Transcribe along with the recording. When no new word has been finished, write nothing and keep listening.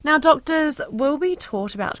Now, doctors will be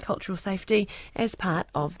taught about cultural safety as part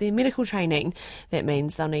of their medical training. That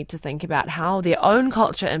means they'll need to think about how their own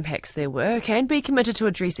culture impacts their work and be committed to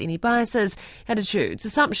address any biases, attitudes,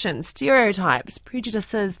 assumptions, stereotypes,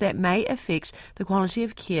 prejudices that may affect the quality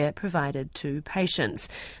of care provided to patients.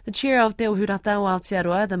 The chair of Te Ohurata o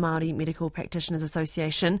Aotearoa, the Māori Medical Practitioners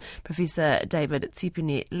Association, Professor David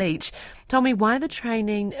Tsipine Leach, told me why the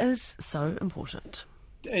training is so important.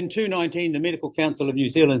 In 2019, the Medical Council of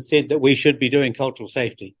New Zealand said that we should be doing cultural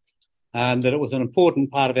safety, that it was an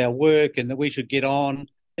important part of our work and that we should get on.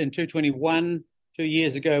 In 2021, 2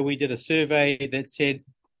 years ago, we did a survey that said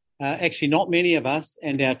actually not many of us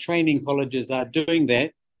and our training colleges are doing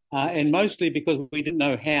that, and mostly because we didn't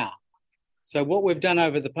know how. So what we've done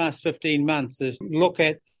over the past 15 months is look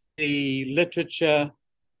at the literature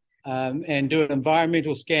and do an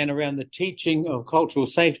environmental scan around the teaching of cultural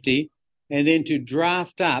safety, and then to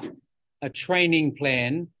draft up a training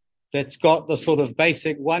plan that's got the sort of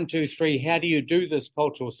basic 1, 2, 3, how do you do this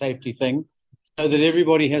cultural safety thing, so that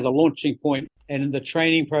everybody has a launching point, and the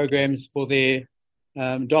training programs for their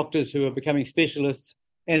doctors who are becoming specialists,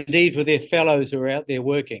 and indeed for their fellows who are out there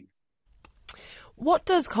working. What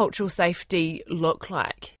does cultural safety look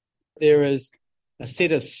like? There is a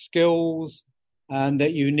set of skills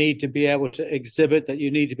that you need to be able to exhibit, that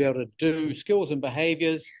you need to be able to do, skills and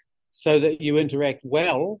behaviours, so that you interact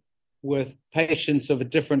well with patients of a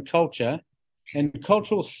different culture. And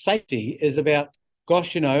cultural safety is about,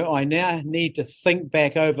 I now need to think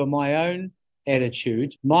back over my own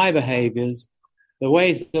attitude, my behaviours, the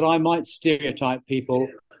ways that I might stereotype people,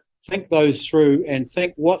 think those through and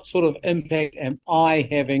think what sort of impact am I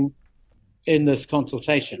having in this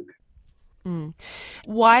consultation.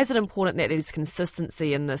 Why is it important that there's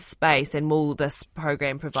consistency in this space, and will this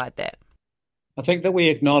program provide that? I think that we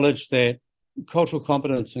acknowledge that cultural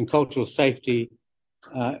competence and cultural safety,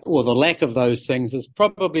 or the lack of those things, is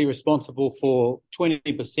probably responsible for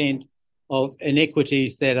 20% of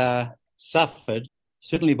inequities that are suffered,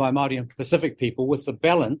 certainly by Māori and Pacific people, with the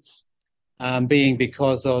balance being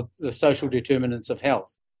because of the social determinants of health.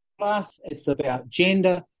 Plus, it's about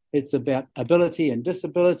gender, it's about ability and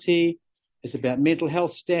disability, it's about mental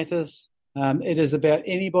health status, it is about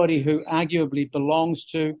anybody who arguably belongs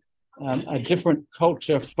to a different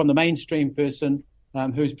culture from the mainstream person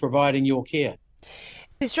who's providing your care.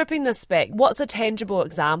 Stripping this back, what's a tangible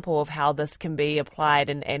example of how this can be applied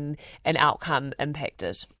and an outcome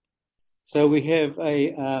impacted? So we have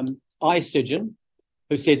a eye surgeon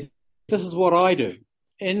who said, this is what I do.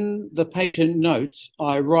 In the patient notes,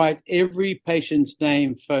 I write every patient's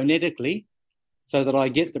name phonetically so that I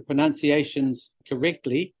get the pronunciations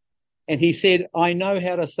correctly. And he said, I know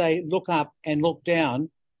how to say look up and look down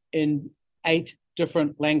in 8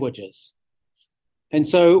 different languages. And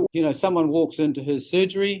so, someone walks into his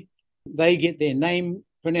surgery, they get their name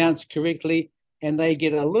pronounced correctly, and they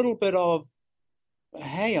get a little bit of,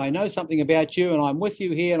 hey, I know something about you and I'm with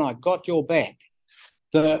you here and I got your back.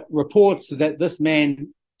 The reports that this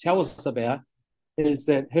man tells us about is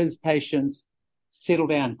that his patients settle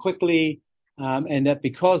down quickly, and that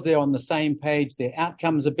because they're on the same page, their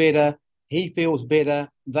outcomes are better, he feels better,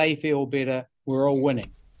 they feel better, we're all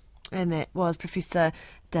winning. And that was Professor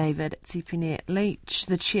David Tsipine Leach,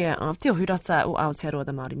 the chair of Te Ohurata o Aotearoa,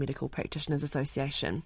 the Māori Medical Practitioners Association.